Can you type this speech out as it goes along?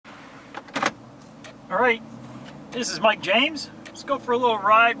Alright, this is Mike James. Let's go for a little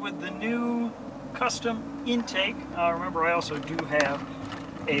ride with the new custom intake. Remember, I also do have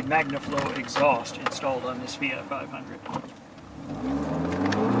a Magnaflow exhaust installed on this Fiat 500.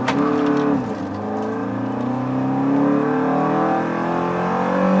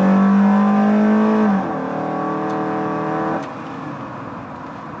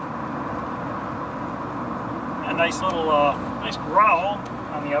 A nice little nice growl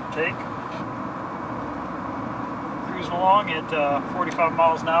on the uptake. Cruising along at 45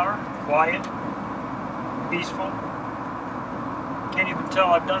 miles an hour, quiet, peaceful. Can't even tell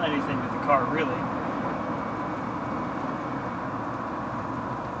I've done anything with the car, really.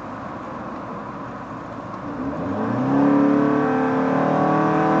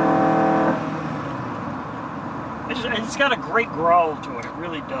 It's got a great growl to it, it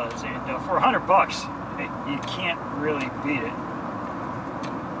really does. And for $100, you can't really beat it.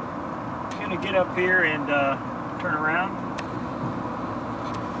 I'm gonna get up here and turn around.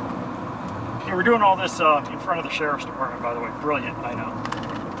 Yeah, we're doing all this in front of the Sheriff's Department, by the way. Brilliant, I know.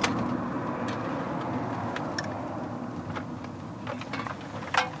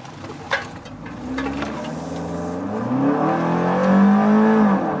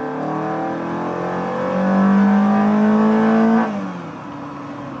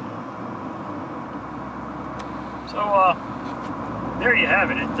 So there you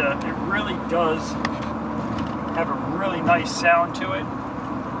have it. It really does have a really nice sound to it.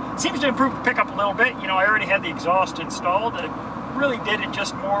 Seems to improve the pickup a little bit. You know, I already had the exhaust installed. It really did it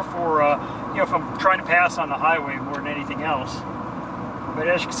just more for, you know, if I'm trying to pass on the highway more than anything else. But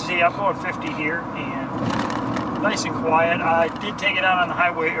as you can see, I'm going 50 here and nice and quiet. I did take it out on the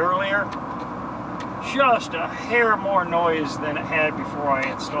highway earlier. Just a hair more noise than it had before I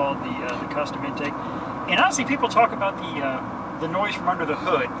installed the custom intake. And honestly, people talk about the noise from under the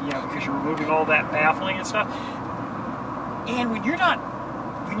hood, you know, because you're removing all that baffling and stuff. And when you're not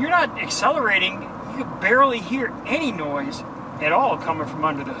accelerating, you can barely hear any noise at all coming from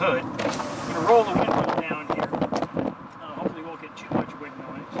under the hood.